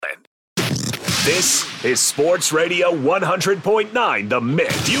This is Sports Radio 100.9 The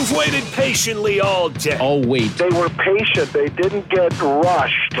Mix. You've waited patiently all day. Oh, wait. They were patient. They didn't get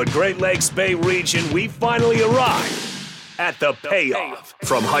rushed. But Great Lakes Bay region, we finally arrived at the Payoff.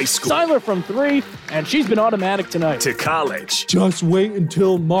 From high school. Siler from 3, and she's been automatic tonight. To college. Just wait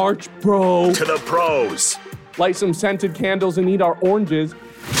until March, bro. To the pros. Light some scented candles and eat our oranges.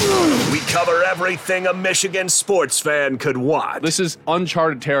 We cover everything a Michigan sports fan could want. This is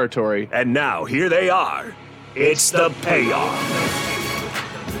uncharted territory. And now, here they are. It's the Payoff.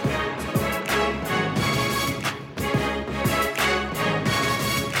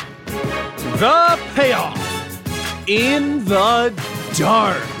 The Payoff. In the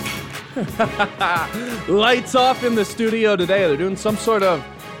dark. Lights off in the studio today. They're doing some sort of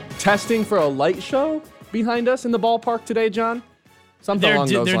testing for a light show behind us in the ballpark today, John. Something along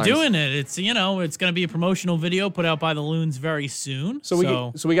those lines. They're doing it. It's it's going to be a promotional video put out by the Loons very soon. So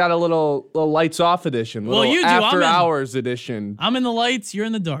we got a little lights off edition. Well, you do. After hours edition. I'm in the lights. You're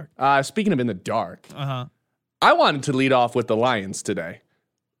in the dark. Speaking of in the dark, I wanted to lead off with the Lions today.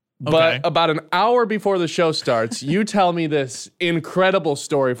 But about an hour before the show starts, you tell me this incredible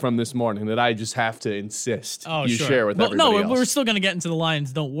story from this morning that I just have to insist share with everybody else. No, we're still going to get into the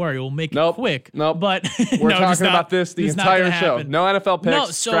Lions. Don't worry. We'll make it quick. Nope. But we're talking about this the entire show. No NFL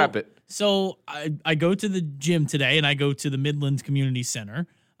picks. Scrap it. So I go to the gym today, and I go to the Midlands Community Center,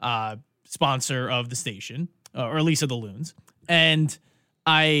 sponsor of the station, or at least of the Loons. And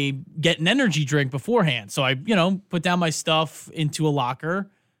I get an energy drink beforehand. So I, put down my stuff into a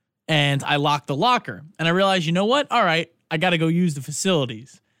locker, and I lock the locker. And I realize, you know what? All right, I got to go use the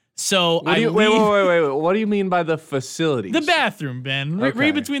facilities. So wait. What do you mean by the facilities? The bathroom, Ben.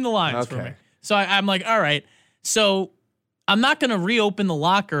 Read between the lines for me. So I'm like, all right. So I'm not going to reopen the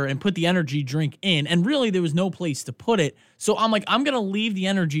locker and put the energy drink in. And really, there was no place to put it. So I'm like, I'm going to leave the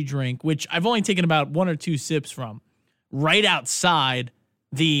energy drink, which I've only taken about 1 or 2 sips from, right outside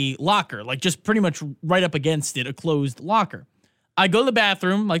the locker, like just pretty much right up against it, a closed locker. I go to the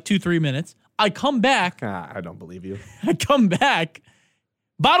bathroom, like 2-3 minutes. I come back. I don't believe you. I come back.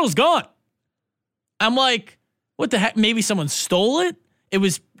 Bottle's gone. I'm like, what the heck? Maybe someone stole it. It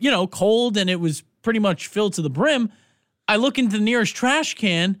was, cold, and it was pretty much filled to the brim. I look into the nearest trash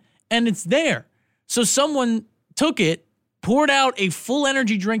can, and it's there. So someone took it, poured out a full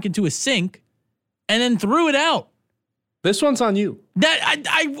energy drink into a sink, and then threw it out. This one's on you.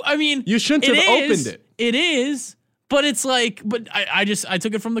 I mean, you shouldn't have opened it. It is. But it's like, I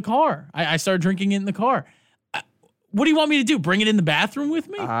took it from the car. I started drinking it in the car. What do you want me to do? Bring it in the bathroom with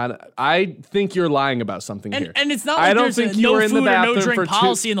me? I think you're lying about something here. And it's not like there's no food or no drink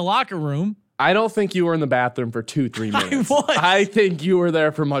policy in the locker room. I don't think you were in the bathroom for 2-3 minutes. I was. I think you were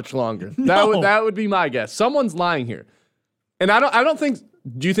there for much longer. No. That would be my guess. Someone's lying here. And I don't think.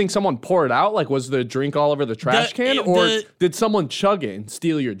 Do you think someone poured it out? Like, was the drink all over the trash can? Or did someone chug it and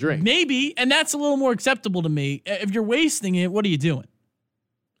steal your drink? Maybe, and that's a little more acceptable to me. If you're wasting it, what are you doing?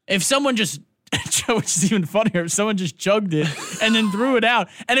 If someone just, which is even funnier, if someone just chugged it and then threw it out,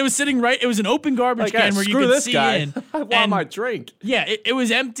 and it was sitting it was an open garbage can where you could see in. I want my drink. Yeah, it was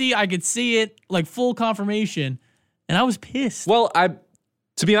empty. I could see it, like full confirmation, and I was pissed. Well,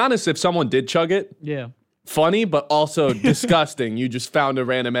 to be honest, if someone did chug it, yeah. Funny, but also disgusting. You just found a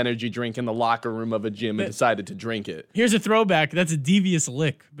random energy drink in the locker room of a gym and decided to drink it. Here's a throwback. That's a devious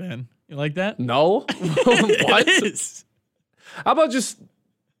lick, Ben. You like that? No. What? It is. How about just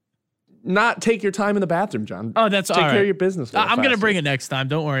not take your time in the bathroom, John? Oh, that's all right. Take care of your business. I'm going to bring it next time.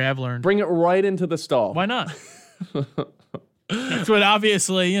 Don't worry. I've learned. Bring it right into the stall. Why not? That's what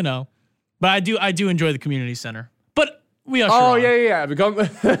obviously, But I do enjoy the community center. But we usher on. Yeah.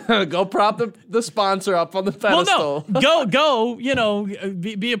 Go prop the sponsor up on the pedestal. Well, no. Go,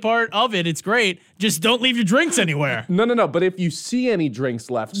 be a part of it. It's great. Just don't leave your drinks anywhere. No. But if you see any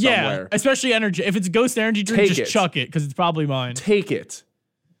drinks left somewhere. Especially energy. If it's a Ghost energy drink, just chuck it because it's probably mine. Take it.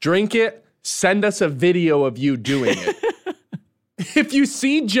 Drink it. Send us a video of you doing it. If you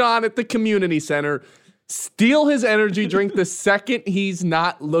see John at the community center, steal his energy drink the second he's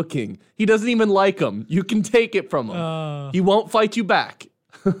not looking. He doesn't even like him. You can take it from him. He won't fight you back.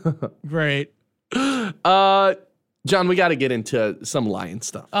 Great. John, we got to get into some Lion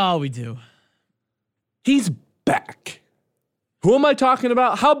stuff. Oh, we do. He's back. Who am I talking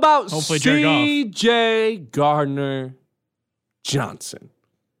about? How about CJ Gardner Johnson?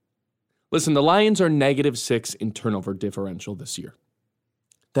 Listen, the Lions are -6 in turnover differential this year.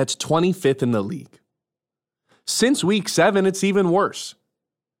 That's 25th in the league. Since week 7, it's even worse.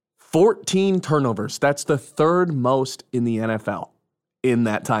 14 turnovers. That's the 3rd most in the NFL in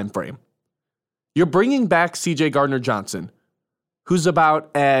that time frame. You're bringing back CJ Gardner Johnson, who's about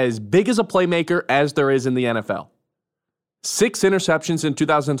as big as a playmaker as there is in the NFL. 6 interceptions in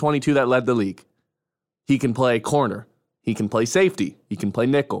 2022 that led the league. He can play corner. He can play safety. He can play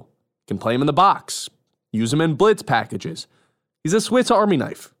nickel. He can play him in the box. Use him in blitz packages. He's a Swiss Army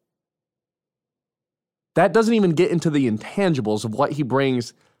knife. That doesn't even get into the intangibles of what he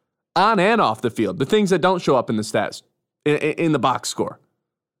brings on and off the field, the things that don't show up in the stats, in the box score.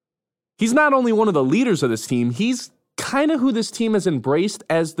 He's not only one of the leaders of this team, he's kind of who this team has embraced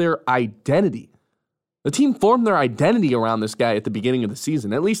as their identity. The team formed their identity around this guy at the beginning of the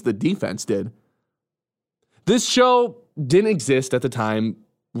season. At least the defense did. This show didn't exist at the time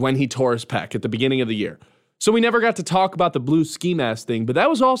when he tore his pec at the beginning of the year. So we never got to talk about the blue ski mask thing, but that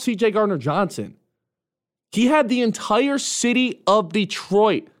was all CJ Gardner Johnson. He had the entire city of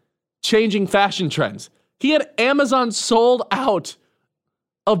Detroit changing fashion trends. He had Amazon sold out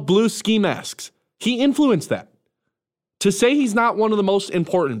of blue ski masks. He influenced that. To say he's not one of the most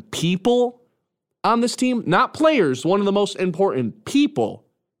important people on this team, not players, one of the most important people,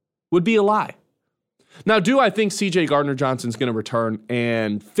 would be a lie. Now, do I think CJ Gardner Johnson's going to return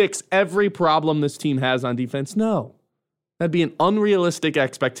and fix every problem this team has on defense? No. That'd be an unrealistic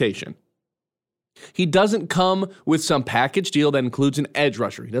expectation. He doesn't come with some package deal that includes an edge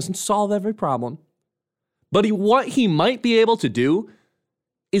rusher. He doesn't solve every problem. But what he might be able to do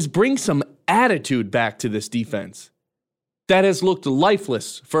is bring some attitude back to this defense that has looked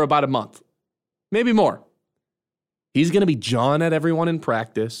lifeless for about a month, maybe more. He's going to be jawing at everyone in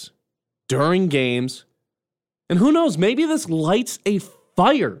practice, during games, and who knows, maybe this lights a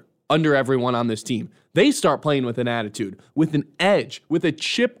fire under everyone on this team. They start playing with an attitude, with an edge, with a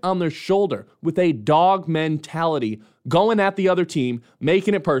chip on their shoulder, with a dog mentality, going at the other team,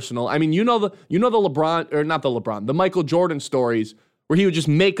 making it personal. I mean, the Michael Jordan stories where he would just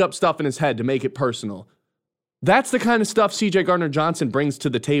make up stuff in his head to make it personal. That's the kind of stuff CJ Gardner Johnson brings to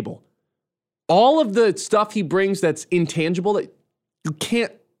the table. All of the stuff he brings that's intangible, that you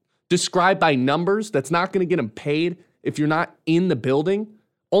can't describe by numbers, that's not going to get him paid if you're not in the building.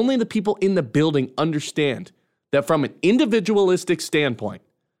 Only the people in the building understand that from an individualistic standpoint,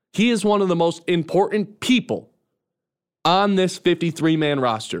 he is one of the most important people on this 53-man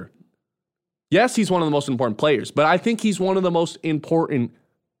roster. Yes, he's one of the most important players, but I think he's one of the most important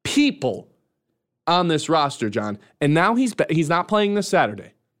people on this roster, John. And now he's not playing this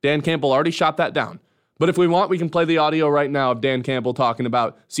Saturday. Dan Campbell already shot that down. But if we want, we can play the audio right now of Dan Campbell talking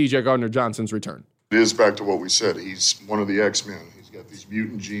about CJ Gardner Johnson's return. It is back to what we said. He's one of the X-Men. He's got these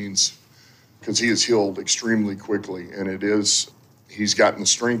mutant genes because he has healed extremely quickly. And he's gotten the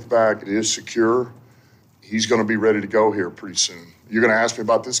strength back. It is secure. He's going to be ready to go here pretty soon. You're going to ask me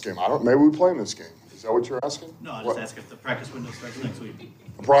about this game. Maybe we play in this game. Is that what you're asking? No, I just ask if the practice window starts next week.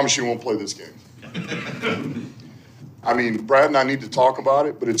 I promise you won't play this game. I mean, Brad and I need to talk about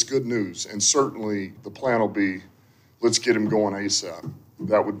it, but it's good news. And certainly the plan will be, let's get him going ASAP.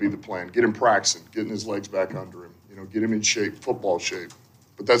 That would be the plan. Get him practicing, getting his legs back under him, get him in shape, football shape.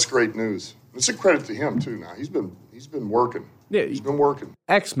 But that's great news. It's a credit to him too now. He's been working. Yeah, he's been working.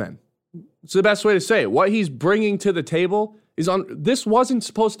 X-Men. It's the best way to say it. What he's bringing to the table is this wasn't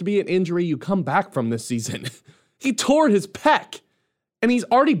supposed to be an injury you come back from this season. He tore his pec, and he's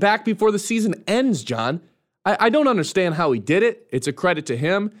already back before the season ends, John. I don't understand how he did it. It's a credit to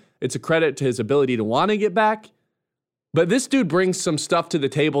him. It's a credit to his ability to want to get back. But this dude brings some stuff to the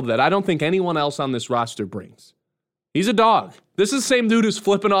table that I don't think anyone else on this roster brings. He's a dog. This is the same dude who's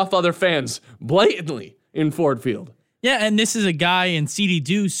flipping off other fans blatantly in Ford Field. Yeah, and this is a guy in C.D.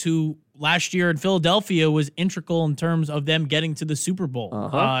 Deuce who last year in Philadelphia was integral in terms of them getting to the Super Bowl.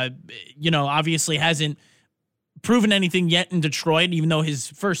 Obviously hasn't proven anything yet in Detroit, even though his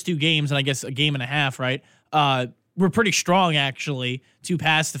first 2 games, and I guess a game and a half, right, were pretty strong, actually. 2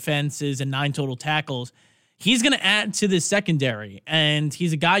 pass defenses and 9 total tackles. He's going to add to this secondary, and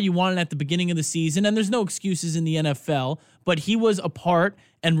he's a guy you wanted at the beginning of the season, and there's no excuses in the NFL, but he was a part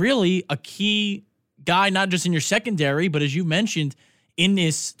and really a key guy, not just in your secondary, but as you mentioned, in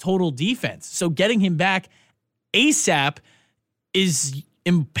this total defense. So getting him back ASAP is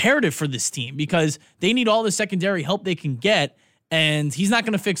imperative for this team because they need all the secondary help they can get, and he's not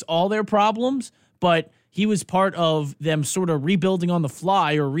going to fix all their problems, but he was part of them sort of rebuilding on the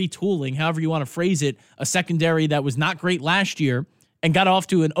fly or retooling, however you want to phrase it, a secondary that was not great last year and got off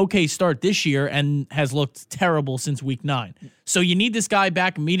to an okay start this year and has looked terrible since week 9. So you need this guy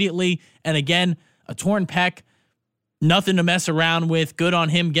back immediately. And again, a torn pec, nothing to mess around with. Good on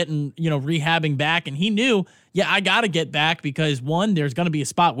him getting, rehabbing back. And he knew, I got to get back because 1, there's going to be a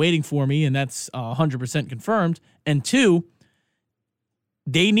spot waiting for me, and that's 100% confirmed. And 2,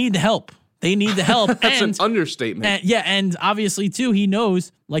 they need help. They need the help. That's an understatement. And obviously, too, he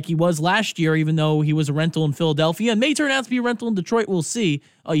knows, like he was last year, even though he was a rental in Philadelphia, and may turn out to be a rental in Detroit, we'll see.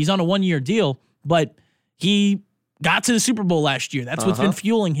 He's on a 1-year deal, but he got to the Super Bowl last year. That's what's been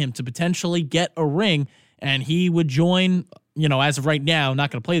fueling him to potentially get a ring, and he would join, as of right now, not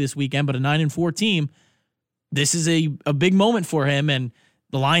going to play this weekend, but a 9-4 team. This is a big moment for him, and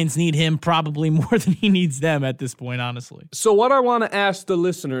the Lions need him probably more than he needs them at this point, honestly. So what I want to ask the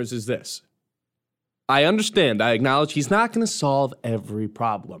listeners is this. I understand, I acknowledge he's not going to solve every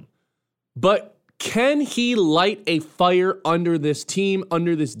problem. But can he light a fire under this team,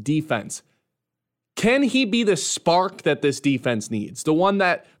 under this defense? Can he be the spark that this defense needs? The one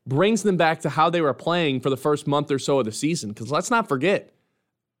that brings them back to how they were playing for the first month or so of the season? Because let's not forget,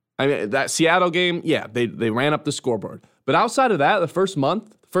 that Seattle game, they ran up the scoreboard. But outside of that, the first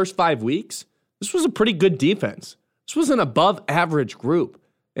month, first 5 weeks, this was a pretty good defense. This was an above average group.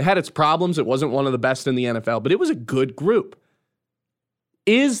 It had its problems. It wasn't one of the best in the NFL, but it was a good group.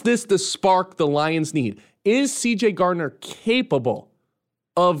 Is this the spark the Lions need? Is CJ Gardner capable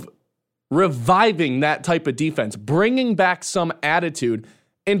of reviving that type of defense, bringing back some attitude,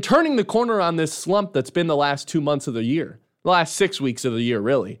 and turning the corner on this slump that's been the last 2 months of the year, the last 6 weeks of the year,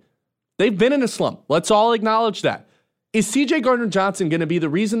 really? They've been in a slump. Let's all acknowledge that. Is CJ Gardner Johnson going to be the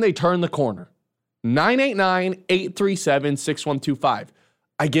reason they turn the corner? 989-837-6125.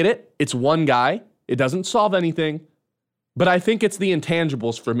 I get it. It's one guy. It doesn't solve anything. But I think it's the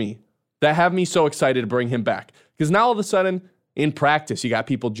intangibles for me that have me so excited to bring him back. Because now all of a sudden, in practice, you got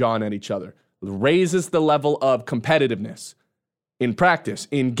people jawing at each other. It raises the level of competitiveness. In practice,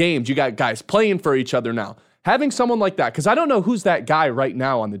 in games, you got guys playing for each other now. Having someone like that, because I don't know who's that guy right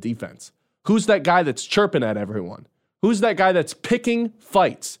now on the defense. Who's that guy that's chirping at everyone? Who's that guy that's picking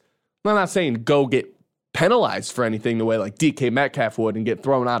fights? I'm not saying go get penalized for anything the way like DK Metcalf would and get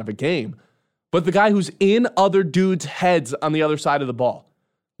thrown out of a game. But the guy who's in other dudes' heads on the other side of the ball.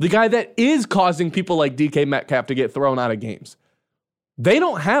 The guy that is causing people like DK Metcalf to get thrown out of games. They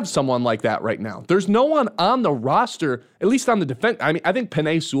don't have someone like that right now. There's no one on the roster, at least on the defense. I mean, I think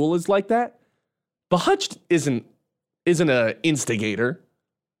Penei Sewell is like that. But Hutch isn't an instigator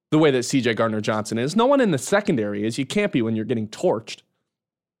the way that CJ Gardner Johnson is. No one in the secondary is. You can't be when you're getting torched.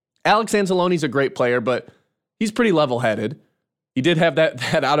 Alex Anzalone's a great player, but he's pretty level-headed. He did have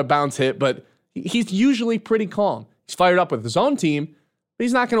that out-of-bounds hit, but he's usually pretty calm. He's fired up with his own team, but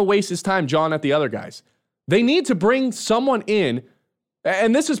he's not going to waste his time jawing at the other guys. They need to bring someone in,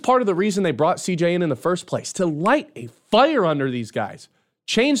 and this is part of the reason they brought CJ in the first place, to light a fire under these guys,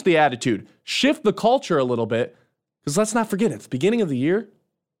 change the attitude, shift the culture a little bit, because let's not forget, at the beginning of the year,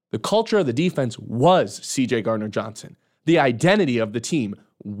 the culture of the defense was CJ Gardner Johnson. The identity of the team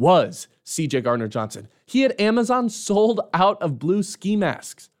was CJ Gardner Johnson. He had Amazon sold out of blue ski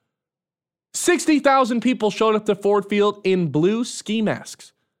masks. 60,000 people showed up to Ford Field in blue ski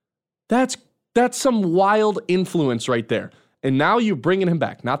masks. That's some wild influence right there. And now you're bringing him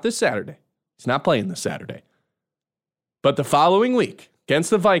back. Not this Saturday. He's not playing this Saturday. But the following week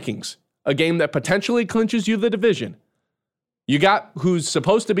against the Vikings, a game that potentially clinches you the division, you got who's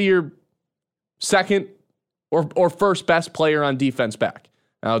supposed to be your second or first best player on defense back.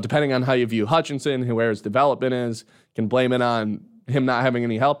 Now, depending on how you view Hutchinson, where his development is, can blame it on him not having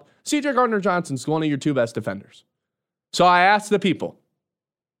any help. CJ Gardner Johnson's one of your two best defenders. So I asked the people,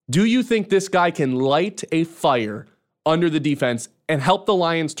 do you think this guy can light a fire under the defense and help the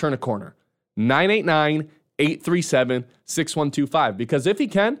Lions turn a corner? 989-837-6125. Because if he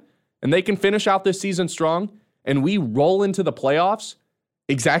can, and they can finish out this season strong, and we roll into the playoffs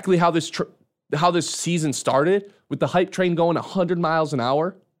exactly how this season started, with the hype train going 100 miles an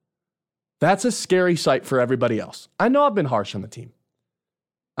hour, that's a scary sight for everybody else. I know I've been harsh on the team.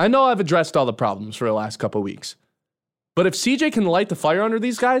 I know I've addressed all the problems for the last couple of weeks. But if CJ can light the fire under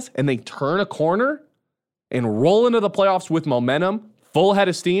these guys and they turn a corner and roll into the playoffs with momentum, full head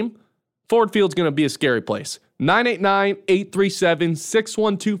of steam, Ford Field's going to be a scary place.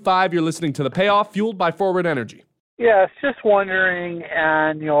 989-837-6125. You're listening to The Payoff, fueled by Forward Energy. Yes, just wondering,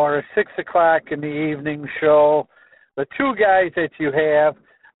 on your 6 o'clock in the evening show, the two guys that you have,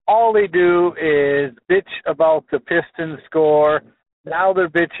 all they do is bitch about the Pistons score. Now they're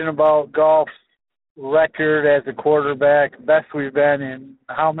bitching about Goff's record as a quarterback, best we've been in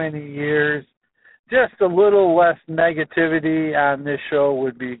how many years. Just a little less negativity on this show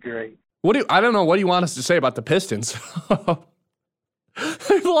would be great. I don't know. What do you want us to say about the Pistons?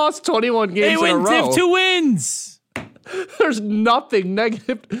 They've lost 21 games in a row. They win 2 wins. There's nothing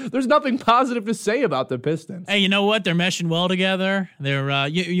negative. There's nothing positive to say about the Pistons. Hey, you know what? They're meshing well together. They're,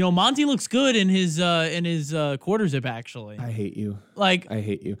 Monty looks good in his quarter zip. Actually, I hate you. I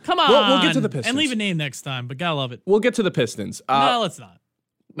hate you. Come on, we'll get to the Pistons and leave a name next time. But gotta love it. We'll get to the Pistons. No, let's not.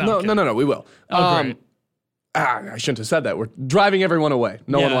 No. We will. Great. I shouldn't have said that. We're driving everyone away.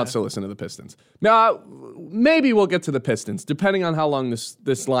 No one wants to listen to the Pistons. Now, maybe we'll get to the Pistons, depending on how long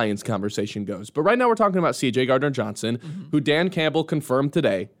this Lions conversation goes. But right now we're talking about CJ Gardner Johnson, who Dan Campbell confirmed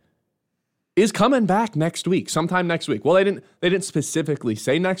today is coming back next week, sometime next week. Well, they didn't specifically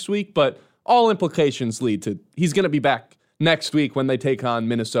say next week, but all implications lead to he's going to be back next week when they take on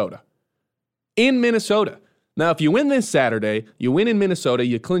Minnesota. In Minnesota. Now, if you win this Saturday, you win in Minnesota,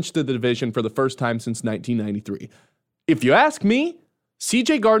 you clinch the division for the first time since 1993. If you ask me,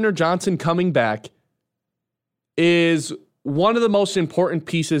 CJ Gardner Johnson coming back is one of the most important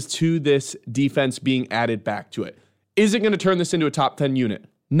pieces to this defense being added back to it. Is it going to turn this into a top 10 unit?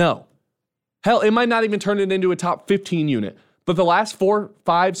 No. Hell, it might not even turn it into a top 15 unit. But the last 4,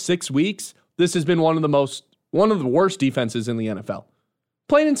 5, 6 weeks, this has been one of the worst defenses in the NFL.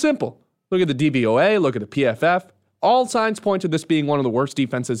 Plain and simple. Look at the DVOA, look at the PFF. All signs point to this being one of the worst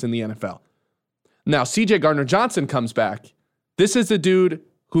defenses in the NFL. Now, CJ Gardner Johnson comes back. This is a dude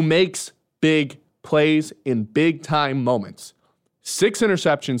who makes big plays in big time moments. 6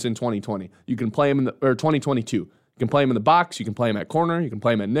 interceptions in 2020. You can play him 2022. You can play him in the box. You can play him at corner. You can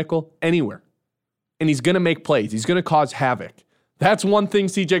play him at nickel. Anywhere. And he's going to make plays. He's going to cause havoc. That's one thing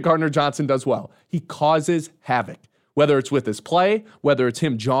CJ Gardner Johnson does well. He causes havoc. Whether it's with his play, whether it's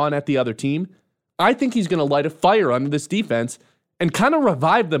him jawing at the other team, I think he's going to light a fire under this defense and kind of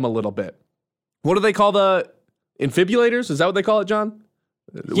revive them a little bit. What do they call the infibullators? Is that what they call it, John?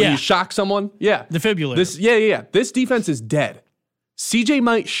 When you shock someone? Yeah. Defibrillator. This defense is dead. CJ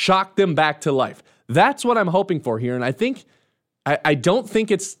might shock them back to life. That's what I'm hoping for here. And I don't think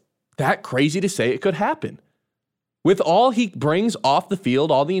it's that crazy to say it could happen. With all he brings off the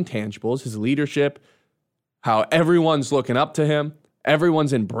field, all the intangibles, his leadership, how everyone's looking up to him,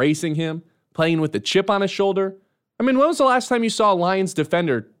 everyone's embracing him, playing with the chip on his shoulder. I mean, when was the last time you saw a Lions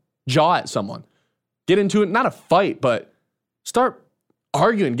defender jaw at someone? Get into it, not a fight, but start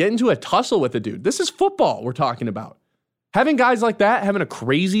arguing, get into a tussle with a dude. This is football we're talking about. Having guys like that, having a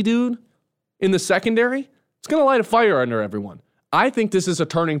crazy dude in the secondary, it's going to light a fire under everyone. I think this is a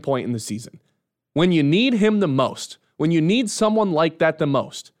turning point in the season. When you need him the most, when you need someone like that the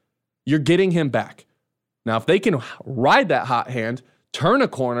most, you're getting him back. Now, if they can ride that hot hand, turn a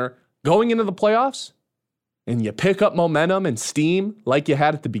corner, going into the playoffs, and you pick up momentum and steam like you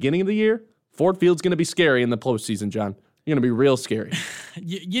had at the beginning of the year, Ford Field's going to be scary in the postseason, John. You're going to be real scary.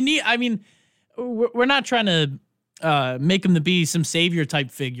 We're not trying to make him to be some savior type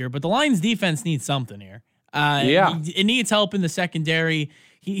figure, but the Lions defense needs something here. It needs help in the secondary.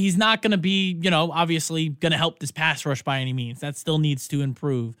 He's not going to be, obviously going to help this pass rush by any means. That still needs to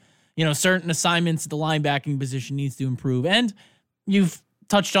improve. Certain assignments at the linebacking position needs to improve. And you've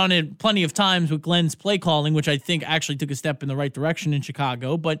touched on it plenty of times with Glenn's play calling, which I think actually took a step in the right direction in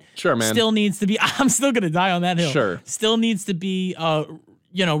Chicago, but sure, man. Still needs to be, I'm still going to die on that hill. Sure. Still needs to be,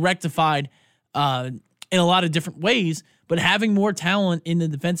 rectified in a lot of different ways, but having more talent in the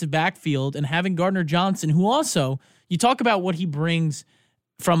defensive backfield and having Gardner Johnson, who also, you talk about what he brings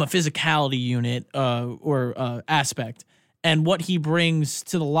from a physicality unit or aspect, and what he brings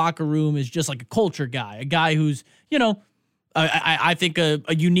to the locker room is just like a culture guy, a guy who's, I think a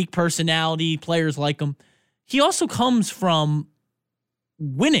unique personality, players like him. He also comes from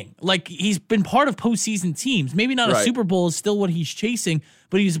winning. Like, he's been part of postseason teams. Maybe not a Super Bowl is still what he's chasing,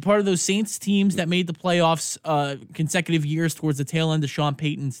 but he's a part of those Saints teams that made the playoffs consecutive years towards the tail end of Sean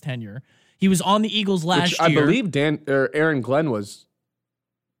Payton's tenure. He was on the Eagles last year. I believe Aaron Glenn was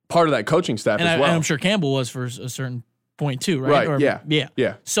part of that coaching staff as well. And I'm sure Campbell was for a certain point too, right?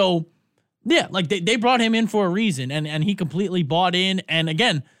 Yeah. So, like they brought him in for a reason, and he completely bought in. And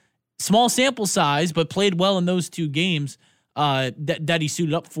again, small sample size, but played well in those 2 games that he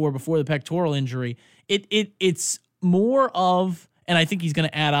suited up for before the pectoral injury. It's more of, and I think he's going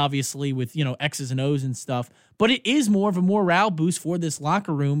to add obviously with X's and O's and stuff, but it is more of a morale boost for this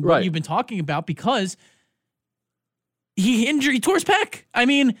locker room, what you've been talking about, because he tore his pec. I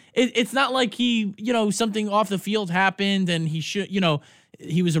mean, it's not like he, something off the field happened and he should,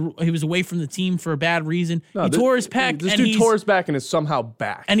 he was away from the team for a bad reason. No, he tore his pec. This dude tore his back and is somehow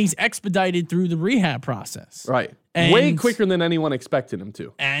back. And he's expedited through the rehab process. Right. Way quicker than anyone expected him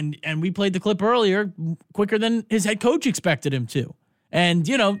to. And we played the clip earlier, quicker than his head coach expected him to. And,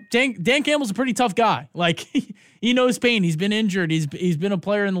 Dan Campbell's a pretty tough guy. Like, he knows pain. He's been injured. He's been a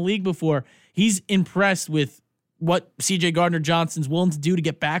player in the league before. He's impressed with what CJ Gardner Johnson's willing to do to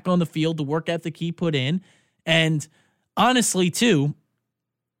get back on the field, the work ethic he put in. And honestly, too,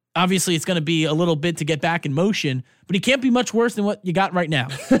 obviously it's going to be a little bit to get back in motion, but he can't be much worse than what you got right now.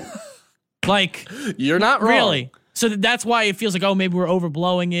 Like, you're not wrong. Really. So that's why it feels like, oh, maybe we're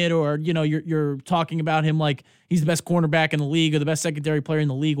overblowing it, or, you know, you're talking about him like he's the best cornerback in the league or the best secondary player in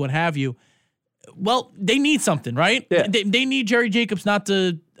the league, what have you. Well, they need something, right? Yeah. They need Jerry Jacobs not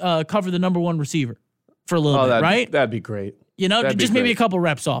to cover the number one receiver for a little bit, right? That'd be great. You know, that'd just maybe a couple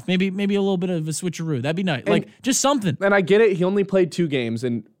reps off, maybe a little bit of a switcheroo. That'd be nice. Like, just something. And I get it. He only played 2 games,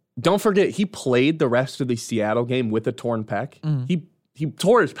 and don't forget, he played the rest of the Seattle game with a torn pec. Mm-hmm. He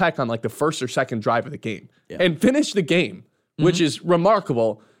tore his pec on like the first or second drive of the game and finished the game, which is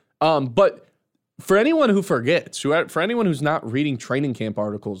remarkable. But for anyone who forgets, for anyone who's not reading training camp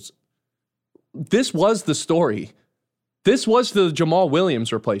articles, this was the story. This was the Jamal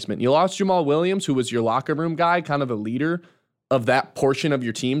Williams replacement. You lost Jamal Williams, who was your locker room guy, kind of the leader of that portion of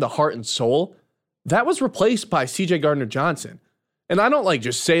your team, the heart and soul. That was replaced by CJ Gardner Johnson. And I don't like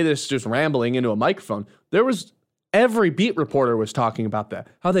just say this just rambling into a microphone. Every beat reporter was talking about that,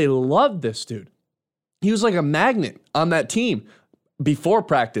 how they loved this dude. He was like a magnet on that team before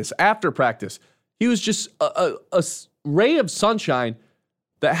practice, after practice. He was just a ray of sunshine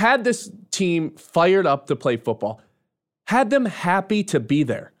that had this team fired up to play football, had them happy to be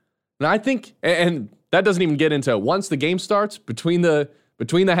there. And I think, and that doesn't even get into once the game starts, between the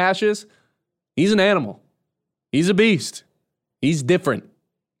hashes, he's an animal. He's a beast. He's different.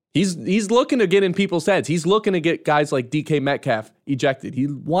 He's looking to get in people's heads. He's looking to get guys like DK Metcalf ejected. He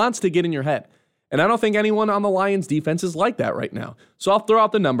wants to get in your head. And I don't think anyone on the Lions defense is like that right now. So I'll throw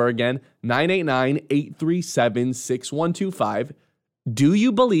out the number again, 989-837-6125. Do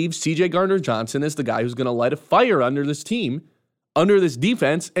you believe CJ Gardner Johnson is the guy who's going to light a fire under this team, under this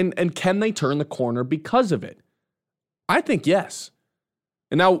defense, and can they turn the corner because of it? I think yes.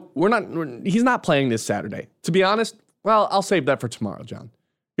 And now he's not playing this Saturday. To be honest, well, I'll save that for tomorrow, John.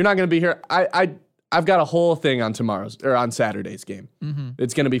 You're not going to be here. I've got a whole thing on on Saturday's game. Mm-hmm.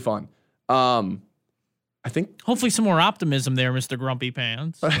 It's going to be fun. I think hopefully some more optimism there, Mr. Grumpy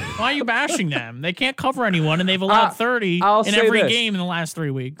Pants. Why are you bashing them? They can't cover anyone, and they've allowed 30 in every game in the last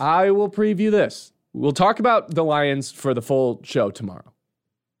 3 weeks. I will preview this. We'll talk about the Lions for the full show tomorrow.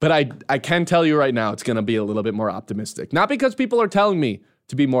 But I can tell you right now, it's going to be a little bit more optimistic. Not because people are telling me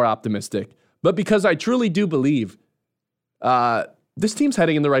to be more optimistic, but because I truly do believe this team's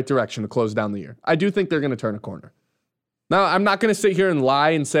heading in the right direction to close down the year. I do think they're going to turn a corner. Now, I'm not going to sit here and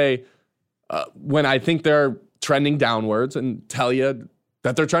lie and say when I think they're trending downwards and tell you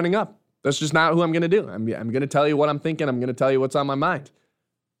that they're trending up. That's just not who I'm going to do. I'm going to tell you what I'm thinking. I'm going to tell you what's on my mind.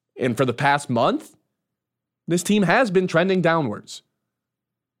 And for the past month, this team has been trending downwards.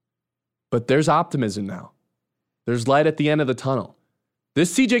 But there's optimism now. There's light at the end of the tunnel.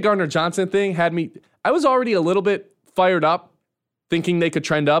 This CJ Gardner Johnson thing had me, I was already a little bit fired up thinking they could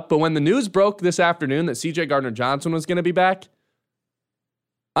trend up. But when the news broke this afternoon that CJ Gardner Johnson was going to be back,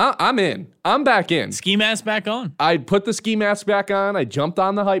 I'm in. I'm back in. Ski mask back on. I put the ski mask back on. I jumped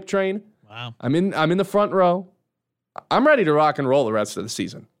on the hype train. Wow. I'm in the front row. I'm ready to rock and roll the rest of the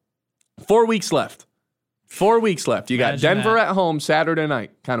season. 4 weeks left. 4 weeks left. You got Denver at home Saturday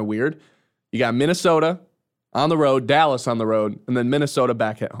night. Kind of weird. You got Minnesota on the road, Dallas on the road, and then Minnesota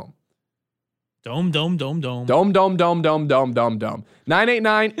back at home. Dome, dome, dome, dome. Dome, dome, dome, dome, dome, dome, dome.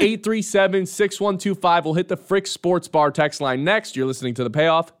 989-837-6125. We'll hit the Frick Sports Bar text line next. You're listening to The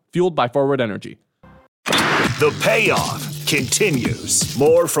Payoff, fueled by Forward Energy. The Payoff continues.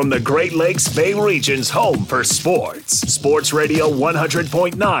 More from the Great Lakes Bay region's home for sports. Sports Radio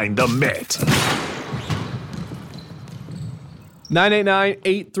 100.9 The Mitt.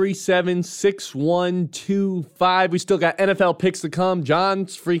 989-837-6125. We still got NFL picks to come.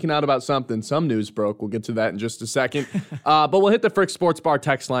 John's freaking out about something. Some news broke. We'll get to that in just a second. But we'll hit the Frick Sports Bar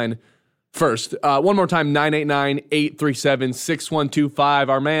text line first. One more time, 989-837-6125.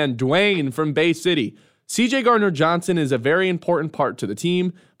 Our man, Dwayne from Bay City. CJ Gardner Johnson is a very important part to the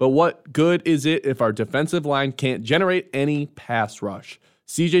team, but what good is it if our defensive line can't generate any pass rush?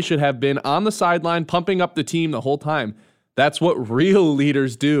 CJ should have been on the sideline pumping up the team the whole time. That's what real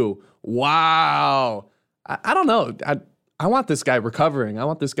leaders do. Wow. I don't know. I want this guy recovering. I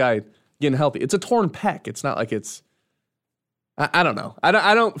want this guy getting healthy. It's a torn pec. It's not like it's... I don't know. I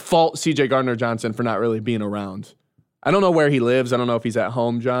don't fault CJ Gardner Johnson for not really being around. I don't know where he lives. I don't know if he's at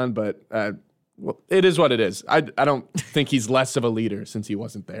home, John, but well, it is what it is. I don't think he's less of a leader since he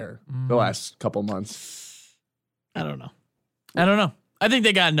wasn't there the last couple months. I don't know. I think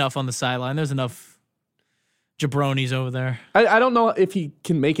they got enough on the sideline. There's enough jabronis over there. I don't know if he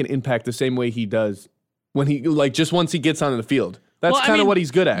can make an impact the same way he does when he just once he gets onto the field. That's kind of what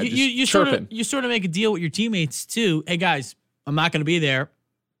he's good at. You sort of make a deal with your teammates too. Hey guys, I'm not going to be there,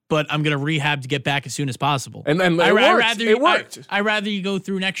 but I'm going to rehab to get back as soon as possible. And it worked. I'd rather you go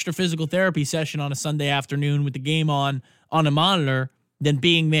through an extra physical therapy session on a Sunday afternoon with the game on a monitor than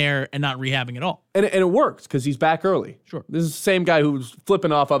being there and not rehabbing at all. And it works because he's back early. Sure. This is the same guy who's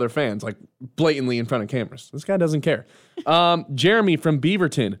flipping off other fans, like blatantly in front of cameras. This guy doesn't care. Jeremy from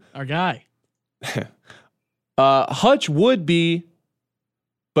Beaverton. Our guy. Hutch would be,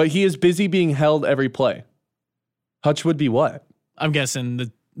 but he is busy being held every play. Hutch would be what? I'm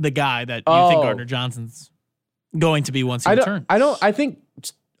guessing the guy that you think Gardner Johnson's going to be once he returns. I think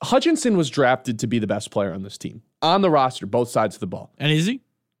Hutchinson was drafted to be the best player on this team. On the roster, both sides of the ball. And is he?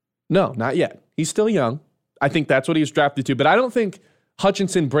 No, not yet. He's still young. I think that's what he was drafted to, but I don't think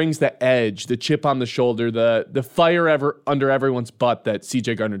Hutchinson brings the edge, the chip on the shoulder, the fire under everyone's butt that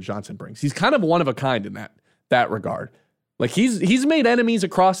CJ Gardner Johnson brings. He's kind of one of a kind in that regard. Like he's made enemies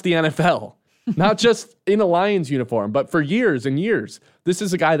across the NFL, not just in a Lions uniform, but for years and years. This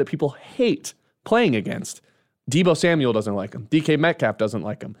is a guy that people hate playing against. Deebo Samuel doesn't like him. DK Metcalf doesn't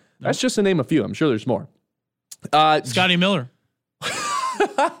like him. That's just to name a few. I'm sure there's more. Scotty Miller.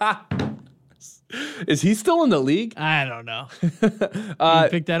 Is he still in the league? I don't know.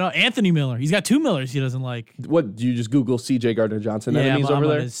 Pick that up. Anthony Miller. He's got 2 Millers he doesn't like. What, do you just Google CJ Gardner Johnson enemies over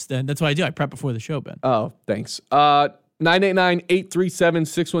there? That's what I do. I prep before the show, Ben. Oh, thanks.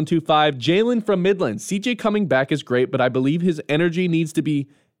 989-837-6125. Jalen from Midland. CJ coming back is great, but I believe his energy needs to be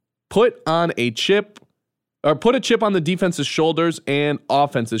put a chip on the defense's shoulders and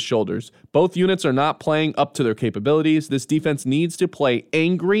offense's shoulders. Both units are not playing up to their capabilities. This defense needs to play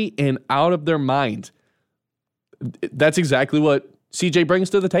angry and out of their mind. That's exactly what CJ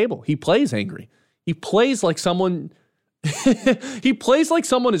brings to the table. He plays angry. He plays like someone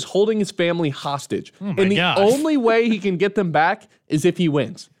is holding his family hostage. Oh and the only way he can get them back is if he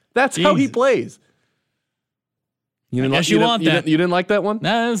wins. That's how he plays. You didn't like that one?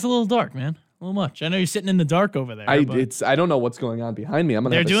 Nah, it was a little dark, man. A little much. I know you're sitting in the dark over there. I don't know what's going on behind me.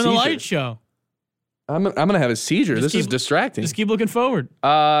 They're doing the light show. I'm gonna have a seizure. This is distracting. Just keep looking forward.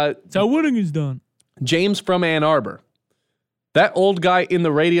 That's how winning is done. James from Ann Arbor. That old guy in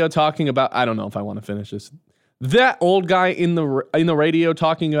the radio talking about, I don't know if I want to finish this. That old guy in the radio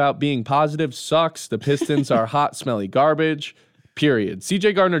talking about being positive sucks. The Pistons are hot, smelly garbage. Period.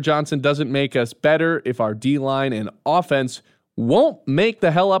 CJ Gardner Johnson doesn't make us better if our D-line and offense won't make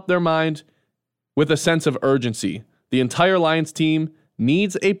the hell up their mind with a sense of urgency. The entire Lions team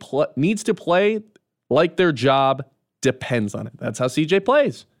needs to play like their job depends on it. That's how CJ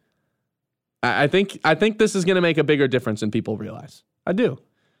plays. I think this is going to make a bigger difference than people realize. I do.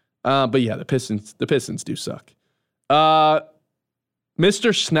 But yeah, the Pistons do suck. Mr.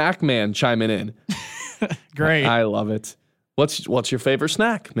 Snackman chiming in. Great. I love it. What's your favorite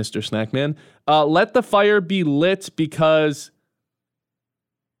snack, Mr. Snackman? Let the fire be lit,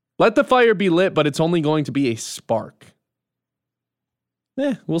 but it's only going to be a spark.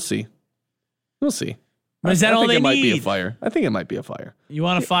 We'll see. But is that all they need? It might be a fire. I think it might be a fire. You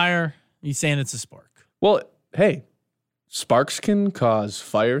want a fire? You're saying it's a spark. Well, hey, sparks can cause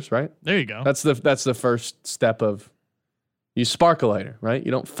fires, right? There you go. That's the first step of you spark a lighter, right?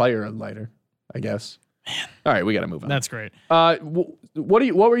 You don't fire a lighter, I guess. Man. All right, we got to move on. That's great. What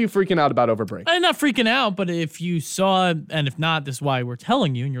were you freaking out about over break? I'm not freaking out, but if you saw, and if not, this is why we're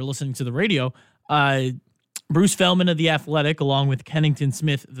telling you, and you're listening to the radio, Bruce Feldman of The Athletic, along with Kennington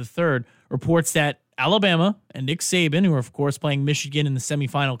Smith III, reports that Alabama and Nick Saban, who are, of course, playing Michigan in the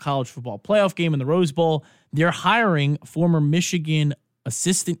semifinal college football playoff game in the Rose Bowl, they're hiring former Michigan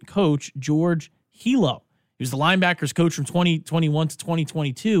assistant coach George Hilo. He was the linebackers coach from 2021 to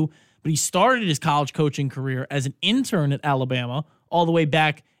 2022, but he started his college coaching career as an intern at Alabama all the way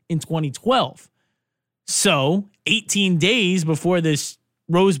back in 2012. So 18 days before this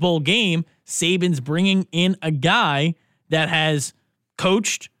Rose Bowl game, Saban's bringing in a guy that has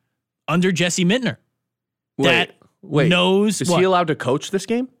coached under Jesse Mittner. Wait, knows is he allowed to coach this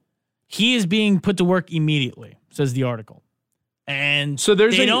game? He is being put to work immediately, says the article. And so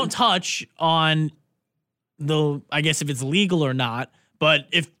they don't touch on I guess if it's legal or not, but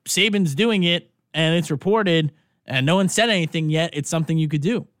if Saban's doing it and it's reported and no one said anything yet, it's something you could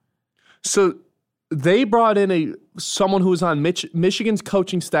do. So they brought in someone who was on Michigan's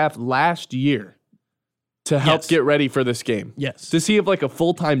coaching staff last year to help get ready for this game. Yes. Does he have like a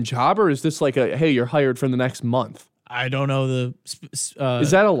full-time job, or is this like hey, you're hired for the next month? I don't know is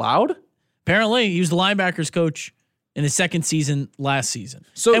that allowed? Apparently, he was the linebackers coach in his second season last season.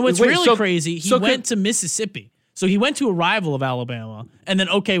 And what's really crazy, he went to Mississippi. So he went to a rival of Alabama, and then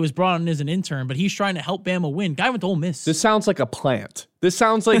was brought in as an intern, but he's trying to help Bama win. Guy went to Ole Miss. This sounds like a plant. This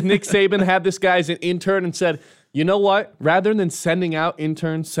sounds like Nick Saban had this guy as an intern and said, you know what? Rather than sending out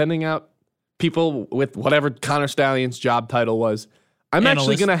interns, sending out people with whatever Connor Stalions' job title was, I'm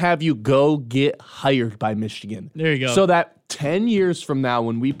actually going to have you go get hired by Michigan. There you go. So that 10 years from now,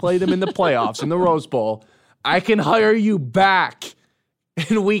 when we play them in the playoffs in the Rose Bowl, I can hire you back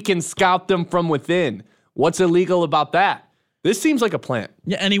and we can scout them from within. What's illegal about that? This seems like a plant.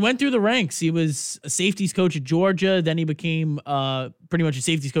 Yeah, and he went through the ranks. He was a safeties coach at Georgia. Then he became pretty much a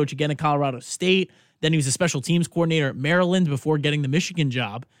safeties coach again at Colorado State. Then he was a special teams coordinator at Maryland before getting the Michigan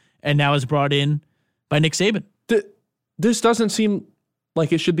job, and now is brought in by Nick Saban. This doesn't seem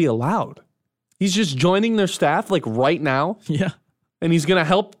like it should be allowed. He's just joining their staff like right now. Yeah. And he's going to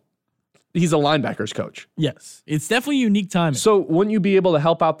help. He's a linebackers coach. Yes. It's definitely unique timing. So wouldn't you be able to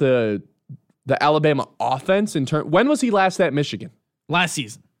help out the Alabama offense in turn? When was he last at Michigan? Last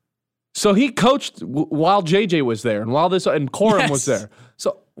season. So he coached while JJ was there and while Corum was there.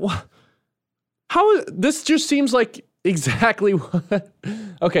 So this just seems like exactly what.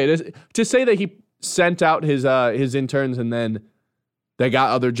 Okay, to say that he sent out his interns and then they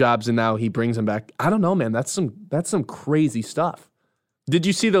got other jobs and now he brings them back. I don't know, man. That's some crazy stuff. Did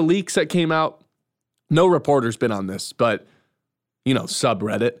you see the leaks that came out? No reporter's been on this, but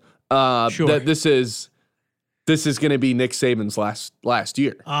subreddit. Sure. That this is going to be Nick Saban's last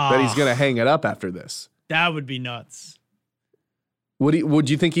year. That he's going to hang it up after this. That would be nuts. Would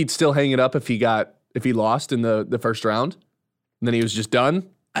you think he'd still hang it up if he lost in the first round? And then he was just done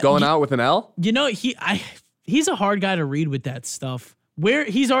going out with an L? He's a hard guy to read with that stuff. Where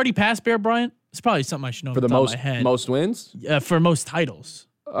he's already passed Bear Bryant. It's probably something I should know for the most wins. For most titles.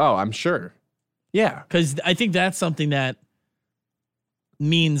 Oh, I'm sure. Yeah, because I think that's something that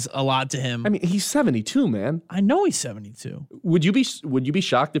means a lot to him. I mean, he's 72, man. I know he's 72. Would you be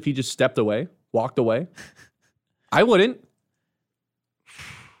shocked if he just stepped away, walked away? I wouldn't.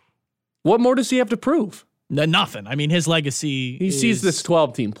 What more does he have to prove? Nothing. I mean, his legacy. He sees this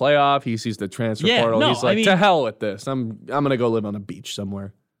 12-team playoff. He sees the transfer portal. He's like, to hell with this. I'm gonna go live on a beach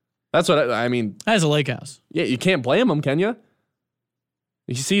somewhere. That's what I mean. As a lake house. Yeah, you can't blame him, can you?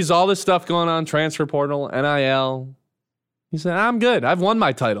 He sees all this stuff going on, transfer portal, NIL. He said, I'm good. I've won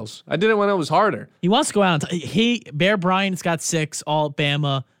my titles. I did it when it was harder. He wants to go out. Bear Bryant's got 6, all at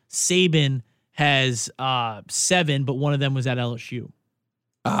Bama. Saban has 7, but one of them was at LSU.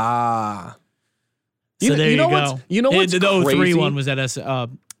 So there you go. You know what's the crazy? 03 one was at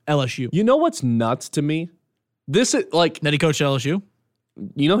LSU. You know what's nuts to me? This is like that he coached at LSU?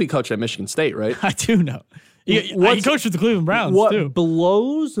 You know he coached at Michigan State, right? I do know. He coached with the Cleveland Browns, what too.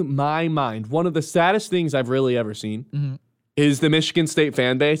 Blows my mind, one of the saddest things I've really ever seen, is the Michigan State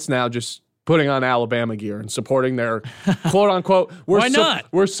fan base now just putting on Alabama gear and supporting their quote-unquote, why not?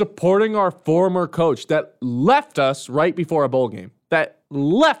 We're supporting our former coach that left us right before a bowl game, that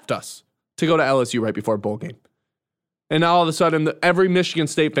left us to go to LSU right before a bowl game. And now all of a sudden, every Michigan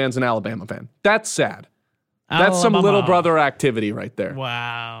State fan's an Alabama fan. That's sad. That's some little brother activity right there.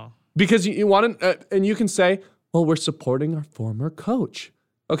 Wow. Because you want to, and you can say, well, we're supporting our former coach.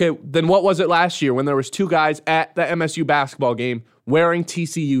 Okay, then what was it last year when there was 2 guys at the MSU basketball game wearing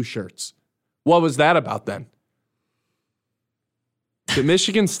TCU shirts? What was that about then? The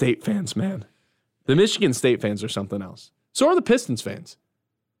Michigan State fans, man. The Michigan State fans are something else. So are the Pistons fans.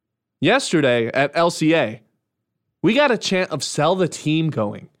 Yesterday at LCA, we got a chant of sell the team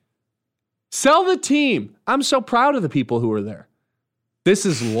going. Sell the team. I'm so proud of the people who were there. This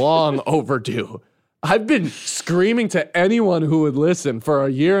is long overdue. I've been screaming to anyone who would listen for a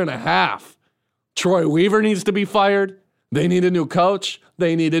year and a half. Troy Weaver needs to be fired. They need a new coach.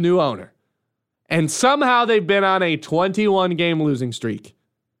 They need a new owner. And somehow they've been on a 21-game losing streak.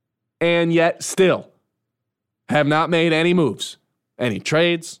 And yet still have not made any moves. Any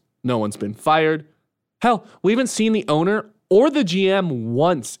trades. No one's been fired. Hell, we haven't seen the owner or the GM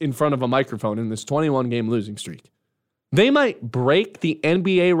once in front of a microphone in this 21-game losing streak. They might break the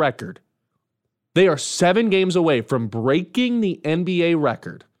NBA record. They are 7 games away from breaking the NBA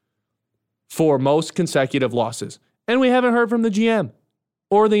record for most consecutive losses. And we haven't heard from the GM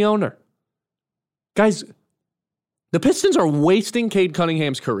or the owner. Guys, the Pistons are wasting Cade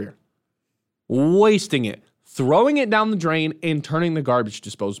Cunningham's career. Wasting it. Throwing it down the drain and turning the garbage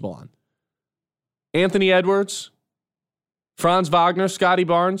disposal on. Anthony Edwards, Franz Wagner, Scotty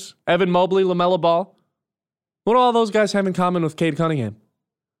Barnes, Evan Mobley, LaMelo Ball. What do all those guys have in common with Cade Cunningham?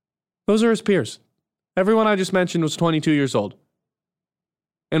 Those are his peers. Everyone I just mentioned was 22 years old.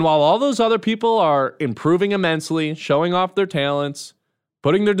 And while all those other people are improving immensely, showing off their talents,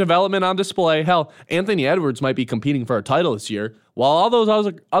 putting their development on display. Hell, Anthony Edwards might be competing for a title this year. While all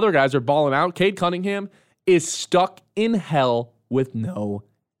those other guys are balling out, Cade Cunningham is stuck in hell with no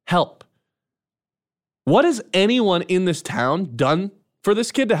help. What has anyone in this town done for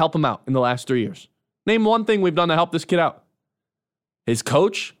this kid to help him out in the last 3 years? Name one thing we've done to help this kid out. His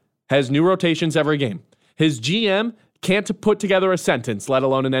coach has new rotations every game. His GM can't put together a sentence, let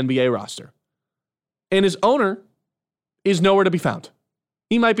alone an NBA roster. And his owner is nowhere to be found.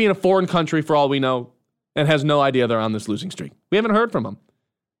 He might be in a foreign country for all we know and has no idea they're on this losing streak. We haven't heard from him.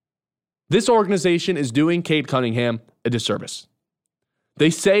 This organization is doing Cade Cunningham a disservice. They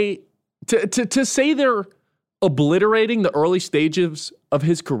say, to say they're obliterating the early stages of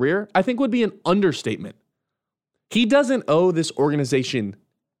his career, I think would be an understatement. He doesn't owe this organization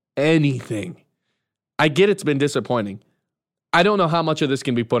anything. I get it's been disappointing. I don't know how much of this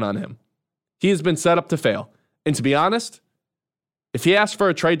can be put on him. He has been set up to fail. And to be honest, if he asked for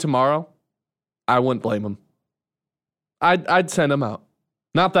a trade tomorrow, I wouldn't blame him. I'd send him out.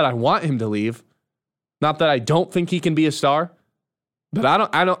 Not that I want him to leave. Not that I don't think he can be a star. But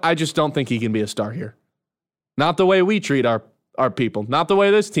I just don't think he can be a star here. Not the way we treat our people. Not the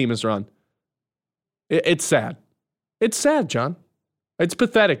way this team is run. It's sad. It's sad, John. It's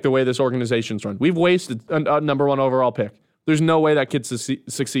pathetic the way this organization's run. We've wasted a number 1 overall pick. There's no way that kid's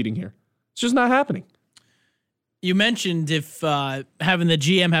succeeding here. It's just not happening. You mentioned if having the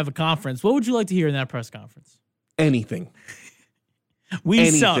GM have a conference. What would you like to hear in that press conference? Anything.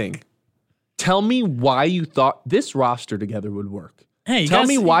 Suck. Tell me why you thought this roster together would work. Hey, tell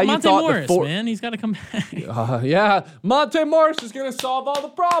me why Monte you thought Morris, the man, he's got to come back. Yeah, Monte Morris is going to solve all the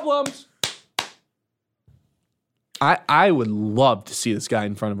problems. I would love to see this guy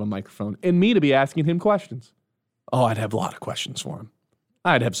in front of a microphone and me to be asking him questions. Oh, I'd have a lot of questions for him.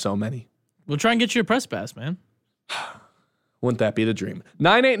 I'd have so many. We'll try and get you a press pass, man. Wouldn't that be the dream?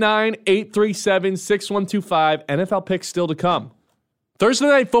 989-837-6125. NFL picks still to come. Thursday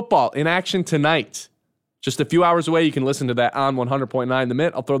Night Football in action tonight. Just a few hours away. You can listen to that on 100.9 The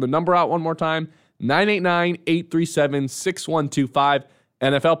Mint. I'll throw the number out one more time. 989-837-6125.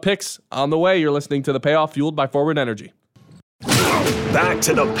 NFL picks on the way. You're listening to The Payoff, fueled by Forward Energy. Back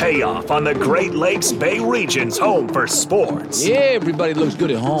to The Payoff on the Great Lakes Bay Region's home for sports. Yeah, everybody looks good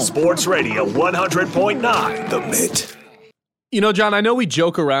at home. Sports Radio 100.9 The Mint. You know, John, I know we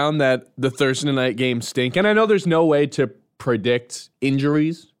joke around that the Thursday night games stink, and I know there's no way to predict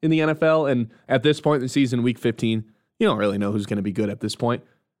injuries in the NFL, and at this point in the season, week 15, you don't really know who's going to be good at this point.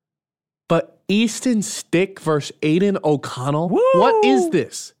 But Easton Stick versus Aiden O'Connell? Woo! What is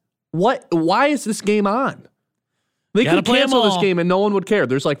this? Why is this game on? They could cancel this game and no one would care.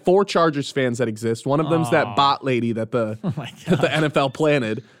 There's like 4 Chargers fans that exist. One of them's that bot lady that the NFL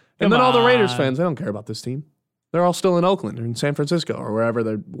planted. And then all the Raiders fans, they don't care about this team. They're all still in Oakland or in San Francisco or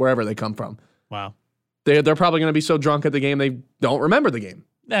wherever they come from. Wow. They're probably going to be so drunk at the game they don't remember the game.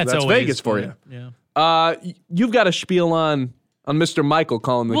 That's Vegas for you. Yeah. You've got a spiel on Mr. Michael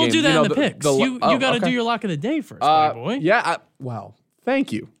calling the game. We'll do that in the picks. You got to do your lock of the day first, boy. Yeah. Wow.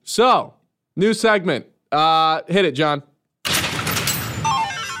 Thank you. So, new segment. Hit it, John.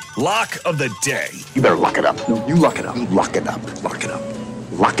 Lock of the day. You better lock it up. No, you lock it up. Lock it up. Lock it up.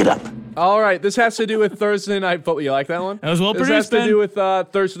 Lock it up. All right. This has to do with Thursday Night Football. You like that one? That was well produced, This has to do with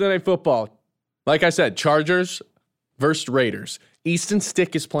Thursday Night Football. Like I said, Chargers versus Raiders. Easton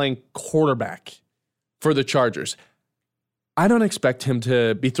Stick is playing quarterback for the Chargers. I don't expect him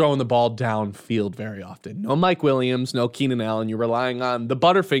to be throwing the ball downfield very often. No Mike Williams, no Keenan Allen. You're relying on the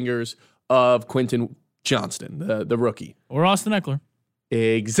butterfingers of Quentin Johnston, the rookie. Or Austin Eckler.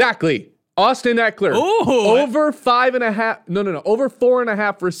 Exactly. Austin Eckler. Ooh. Over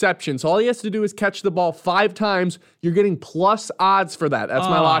 4.5 receptions. All he has to do is catch the ball 5 times. You're getting plus odds for that. That's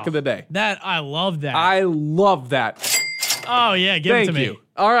my lock of the day. I love that. I love that. Oh, yeah. Give it to me. Thank you.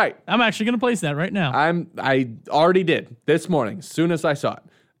 All right. I'm actually going to place that right now. I already did this morning, as soon as I saw it.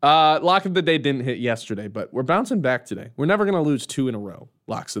 Lock of the day didn't hit yesterday, but we're bouncing back today. We're never going to lose 2 in a row.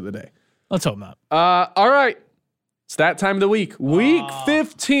 Locks of the day. Let's hope not. All right. It's that time of the week. Week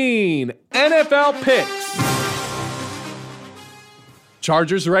 15, NFL picks.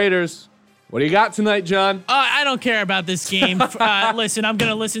 Chargers, Raiders. What do you got tonight, John? I don't care about this game. Listen, I'm going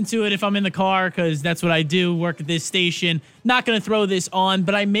to listen to it if I'm in the car because that's what I do, work at this station. Not going to throw this on,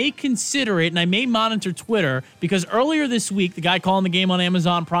 but I may consider it, and I may monitor Twitter because earlier this week, the guy calling the game on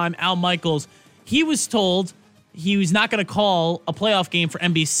Amazon Prime, Al Michaels, he was told he was not going to call a playoff game for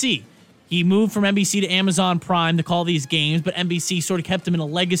NBC. He moved from NBC to Amazon Prime to call these games, but NBC sort of kept him in a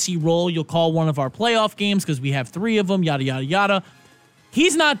legacy role. You'll call one of our playoff games because we have 3 of them, yada, yada, yada.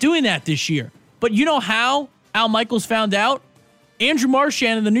 He's not doing that this year. But you know how Al Michaels found out? Andrew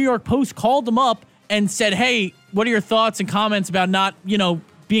Marchand of the New York Post called him up and said, hey, what are your thoughts and comments about not,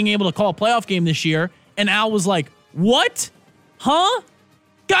 being able to call a playoff game this year? And Al was like, what? Huh?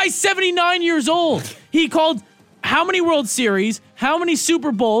 Guy's 79 years old. He called how many World Series, how many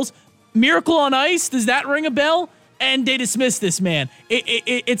Super Bowls, Miracle on Ice, does that ring a bell? And they dismissed this man.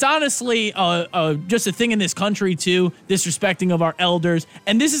 It's honestly just a thing in this country, too, disrespecting of our elders.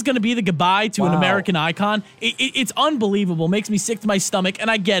 And this is going to be the goodbye to an American icon. It's unbelievable. Makes me sick to my stomach.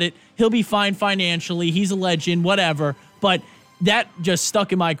 And I get it. He'll be fine financially. He's a legend, whatever. But that just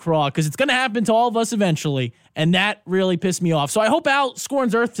stuck in my craw because it's going to happen to all of us eventually. And that really pissed me off. So I hope Al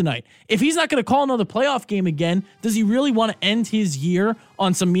scorns earth tonight. If he's not going to call another playoff game again, does he really want to end his year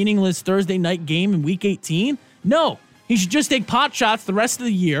on some meaningless Thursday night game in Week 18? No, he should just take pot shots the rest of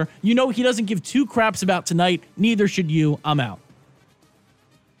the year. He doesn't give two craps about tonight. Neither should you. I'm out.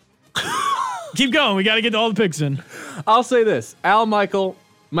 Keep going. We got to get all the picks in. I'll say this. Al Michael,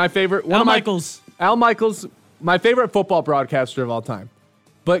 my favorite. Al Michaels, my favorite football broadcaster of all time.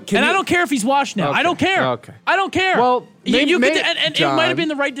 But I don't care if he's washed now. Okay. I don't care. Okay. I don't care. Well, maybe, it might have been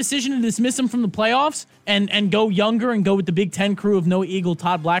the right decision to dismiss him from the playoffs and go younger and go with the Big Ten crew of no Eagle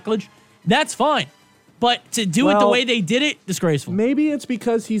Todd Blackledge. That's fine. But to do it the way they did it, disgraceful. Maybe it's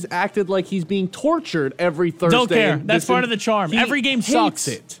because he's acted like he's being tortured every Thursday. Don't care. That's part of the charm. Every game sucks.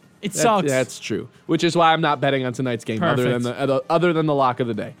 It sucks. That's true. Which is why I'm not betting on tonight's game other than the lock of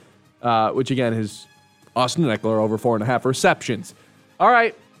the day, which again is Austin Eckler over 4.5 receptions. All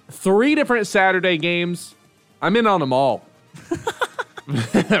right, 3 different Saturday games. I'm in on them all.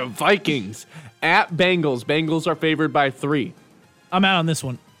 Vikings at Bengals. Bengals are favored by 3. I'm out on this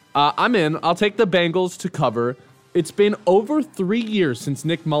one. I'm in. I'll take the Bengals to cover. It's been over 3 years since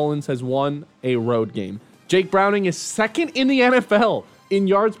Nick Mullins has won a road game. Jake Browning is second in the NFL in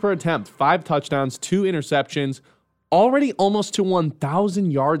yards per attempt. 5 touchdowns, 2 interceptions, already almost to 1,000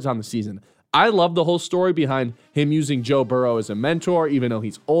 yards on the season. I love the whole story behind him using Joe Burrow as a mentor. Even though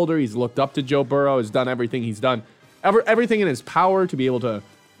he's older, he's looked up to Joe Burrow, has done everything he's done, everything in his power to be able to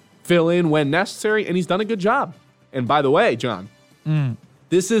fill in when necessary, and he's done a good job. And by the way, John,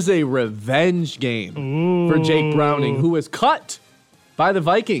 this is a revenge game for Jake Browning, who was cut by the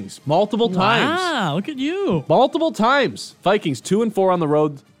Vikings multiple times. Wow, look at you. Multiple times. Vikings 2-4 on the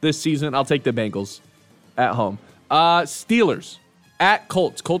road this season. I'll take the Bengals at home. Steelers at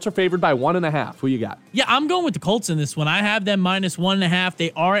Colts. Colts are favored by 1.5. Who you got? Yeah, I'm going with the Colts in this one. I have them minus 1.5.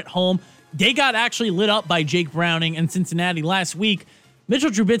 They are at home. They got actually lit up by Jake Browning in Cincinnati last week. Mitchell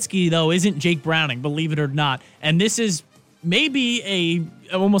Trubisky, though, isn't Jake Browning, believe it or not. And this is maybe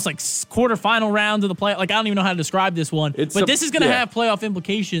a almost like quarterfinal round of the play. Like, I don't even know how to describe this one. But this is going to have playoff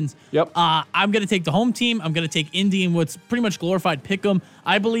implications. Yep. I'm going to take the home team. I'm going to take Indy in what's pretty much glorified pick'em.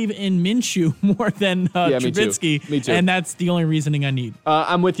 I believe in Minshew more than Trubisky. Me too. And that's the only reasoning I need.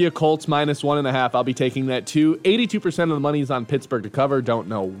 I'm with you. Colts minus 1.5. I'll be taking that too. 82% of the money is on Pittsburgh to cover. Don't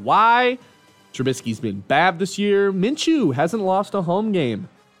know why. Trubisky's been bad this year. Minshew hasn't lost a home game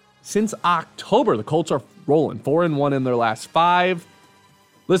since October. The Colts are rolling 4-1 in their last 5.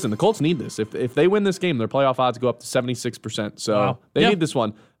 Listen, the Colts need this. If they win this game, their playoff odds go up to 76%. So they need this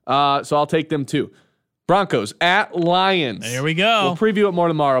one. So I'll take them too. Broncos at Lions. There we go. We'll preview it more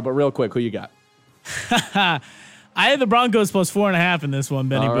tomorrow, but real quick, who you got? I had the Broncos plus 4.5 in this one,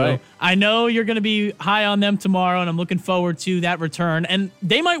 Benny Boo. Right. I know you're going to be high on them tomorrow, and I'm looking forward to that return. And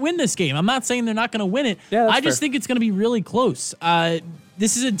they might win this game. I'm not saying they're not going to win it. Yeah, I just think it's going to be really close.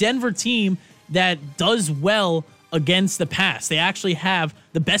 This is a Denver team that does well against the pass. They actually have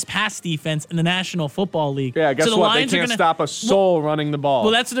the best pass defense in the National Football League. Yeah, guess what? They can't stop a soul running the ball.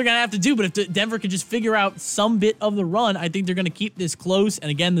 Well, that's what they're going to have to do. But if Denver could just figure out some bit of the run, I think they're going to keep this close.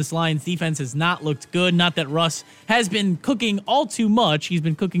 And again, this Lions defense has not looked good. Not that Russ has been cooking all too much. He's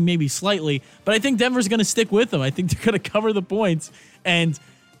been cooking maybe slightly. But I think Denver's going to stick with them. I think they're going to cover the points. And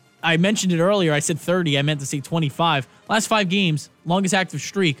I mentioned it earlier. I said 30. I meant to say 25. Last 5 games, longest active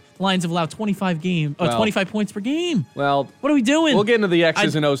streak. The Lions have allowed 25 points per game. Well, what are we doing? We'll get into the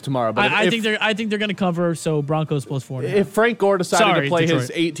X's and O's tomorrow. But I think they're going to cover. So Broncos plus 4.5. If Frank Gore decided to play his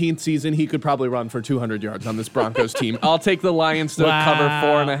 18th season, he could probably run for 200 yards on this Broncos team. I'll take the Lions to cover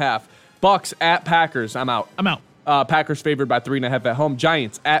 4.5. Bucks at Packers. I'm out. Packers favored by 3.5 at home.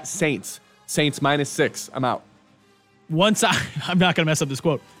 Giants at Saints. Saints minus 6. I'm out. I'm not going to mess up this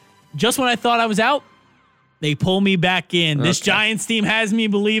quote. Just when I thought I was out, they pull me back in. This Giants team has me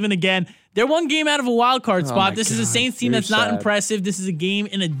believing again. They're one game out of a wild card spot. This is a Saints team that's not impressive. This is a game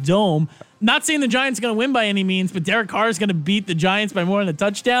in a dome. Not saying the Giants are going to win by any means, but Derek Carr is going to beat the Giants by more than a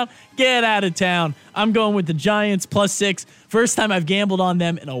touchdown. Get out of town. I'm going with the Giants +6. First time I've gambled on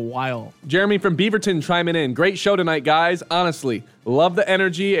them in a while. Jeremy from Beaverton chiming in. Great show tonight, guys. Honestly, love the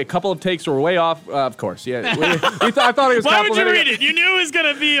energy. A couple of takes were way off. Of course, yeah. I thought he was. Why would you read it? You knew it was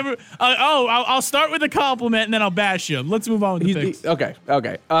going to be. I'll start with a compliment and then I'll bash him. Let's move on with the picks. Okay.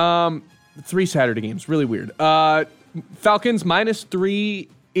 3 Saturday games. Really weird. Falcons -3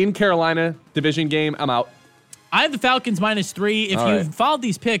 in Carolina division game. I'm out. I have the Falcons -3. If you've followed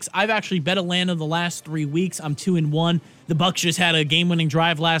these picks, I've actually bet Atlanta the last 3 weeks. I'm 2-1. The Bucs just had a game-winning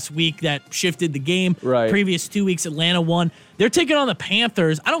drive last week that shifted the game. Right. Previous 2 weeks, Atlanta won. They're taking on the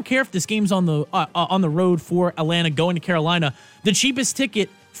Panthers. I don't care if this game's on the road for Atlanta going to Carolina. The cheapest ticket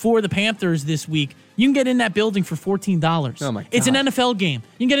for the Panthers this week, you can get in that building for $14. Oh my God. It's an NFL game.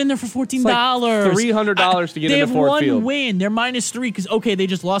 You can get in there for $14. Like $300 to get into Ford Field. They have one win. They're -3 because, they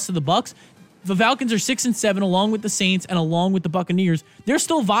just lost to the Bucs. The Falcons are 6-7 along with the Saints and along with the Buccaneers. They're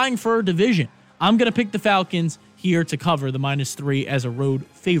still vying for a division. I'm going to pick the Falcons here to cover the -3 as a road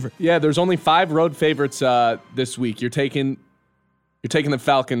favorite. Yeah, there's only 5 road favorites this week. You're taking the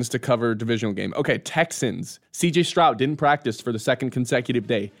Falcons to cover divisional game. Okay, Texans. CJ Stroud didn't practice for the second consecutive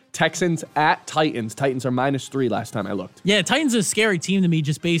day. Texans at Titans. Titans are -3 last time I looked. Yeah, Titans are a scary team to me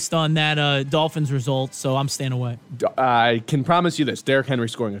just based on that Dolphins result, so I'm staying away. I can promise you this. Derrick Henry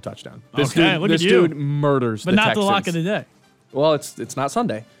scoring a touchdown. This This dude murders the Texans. But not the lock of the day. Well, it's not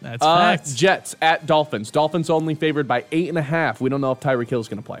Sunday. That's facts. Jets at Dolphins. Dolphins only favored by 8.5. We don't know if Tyreek Hill is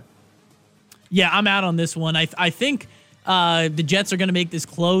going to play. Yeah, I'm out on this one. I think the Jets are going to make this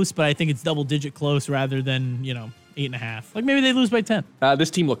close, but I think it's double-digit close rather than, 8.5. Like maybe they lose by 10. This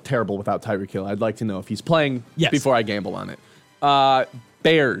team looked terrible without Tyreek Hill. I'd like to know if he's playing before I gamble on it.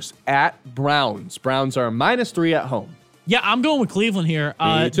 Bears at Browns. Browns are -3 at home. Yeah, I'm going with Cleveland here.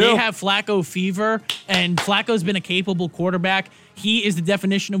 Me too. They have Flacco fever, and Flacco's been a capable quarterback. He is the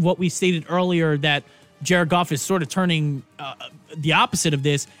definition of what we stated earlier, that Jared Goff is sort of turning the opposite of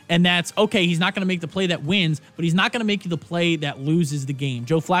this, and that's, he's not going to make the play that wins, but he's not going to make you the play that loses the game.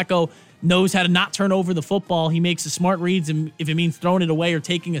 Joe Flacco knows how to not turn over the football. He makes the smart reads, and if it means throwing it away or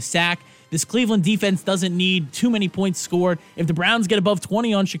taking a sack. This Cleveland defense doesn't need too many points scored. If the Browns get above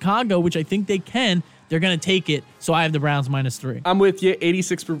 20 on Chicago, which I think they can, they're going to take it. So I have the Browns -3. I'm with you.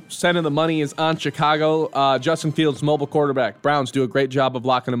 86% of the money is on Chicago. Justin Fields, mobile quarterback. Browns do a great job of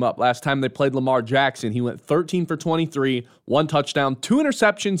locking him up. Last time they played Lamar Jackson, he went 13 for 23, 1 touchdown, 2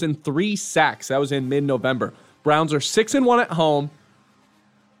 interceptions, and 3 sacks. That was in mid-November. Browns are 6-1 at home.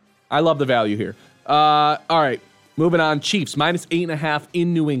 I love the value here. All right, moving on. Chiefs, -8.5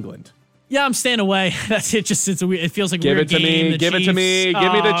 in New England. Yeah, I'm staying away. That's it. It feels like a weird game. Give it to me.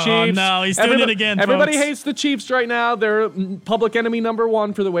 Give me the Chiefs. No, he's doing it again, Everybody folks. hates the Chiefs right now. They're public enemy number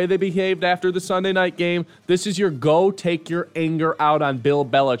 1 for the way they behaved after the Sunday night game. This is your go take your anger out on Bill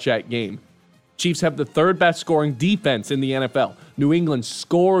Belichick game. Chiefs have the 3rd best scoring defense in the NFL. New England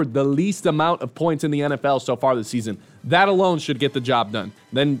scored the least amount of points in the NFL so far this season. That alone should get the job done.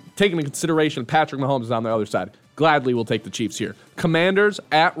 Then, taking into consideration Patrick Mahomes is on the other side. Gladly will take the Chiefs here. Commanders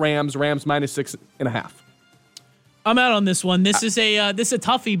at Rams. Rams -6.5. I'm out on this one. This is a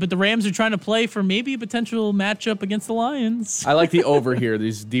toughie, but the Rams are trying to play for maybe a potential matchup against the Lions. I like the over here.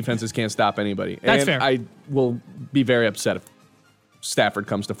 These defenses can't stop anybody. That's and fair. I will be very upset if Stafford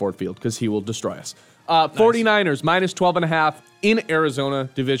comes to Ford Field because he will destroy us. 49ers -12.5 in Arizona,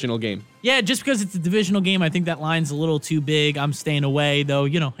 divisional game. Yeah, just because it's a divisional game, I think that line's a little too big. I'm staying away, though.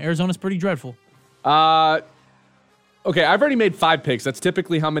 Arizona's pretty dreadful. Okay, I've already made 5 picks. That's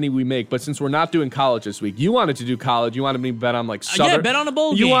typically how many we make. But since we're not doing college this week, you wanted to do college. You wanted me to bet on Southern. Bet on a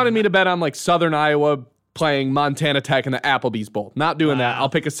bowl game. You wanted me to bet on Southern Iowa playing Montana Tech in the Applebee's Bowl. Not doing that. I'll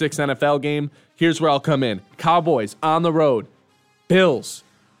pick a 6 NFL game. Here's where I'll come in. Cowboys on the road. Bills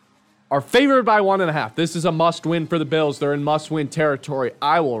are favored by 1.5. This is a must-win for the Bills. They're in must-win territory.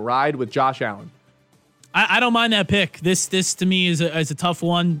 I will ride with Josh Allen. I don't mind that pick. This to me is a tough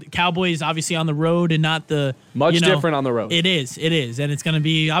one. Cowboys obviously on the road and not the much different on the road. It is, and it's going to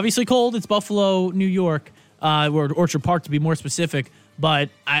be obviously cold. It's Buffalo, New York, or Orchard Park to be more specific. But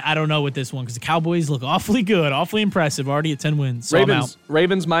I don't know with this one because the Cowboys look awfully good, awfully impressive. Already at 10 wins. So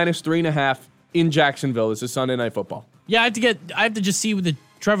Ravens -3.5 in Jacksonville. This is Sunday Night Football. Yeah, I have to just see with the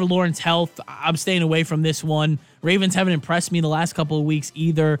Trevor Lawrence health. I'm staying away from this one. Ravens haven't impressed me the last couple of weeks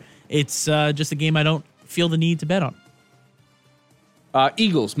either. It's just a game I don't feel the need to bet on.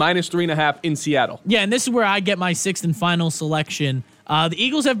 Eagles -3.5 in Seattle. Yeah, and this is where I get my 6th and final selection. The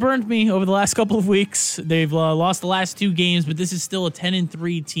Eagles have burned me over the last couple of weeks. They've lost the last 2 games, but this is still a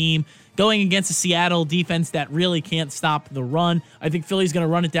 10-3 team going against a Seattle defense that really can't stop the run. I think Philly's going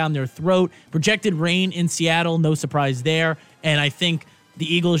to run it down their throat. Projected rain in Seattle, no surprise there. And I think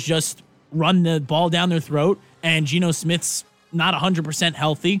the Eagles just run the ball down their throat, and Geno Smith's not 100%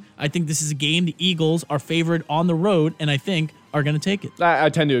 healthy. I think this is a game the Eagles are favored on the road, and I think are going to take it. I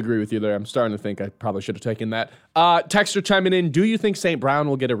tend to agree with you there. I'm starting to think I probably should have taken that. Texter chiming in, do you think St. Brown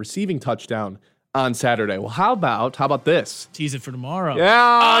will get a receiving touchdown on Saturday? Well, how about this? Tease it for tomorrow.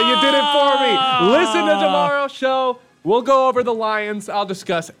 Yeah, you did it for me. Listen to tomorrow's show. We'll go over the Lions. I'll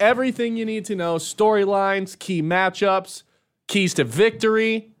discuss everything you need to know, storylines, key matchups, keys to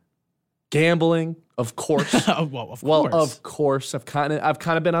victory, gambling, of course. Of course. I've kind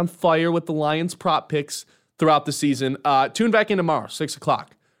of been on fire with the Lions prop picks throughout the season. Tune back in tomorrow, 6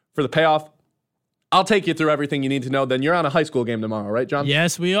 o'clock, for the payoff. I'll take you through everything you need to know. Then you're on a high school game tomorrow, right, John?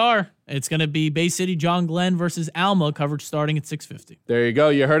 Yes, we are. It's going to be Bay City John Glenn versus Alma, coverage starting at 6:50. There you go.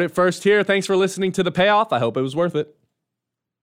 You heard it first here. Thanks for listening to the payoff. I hope it was worth it.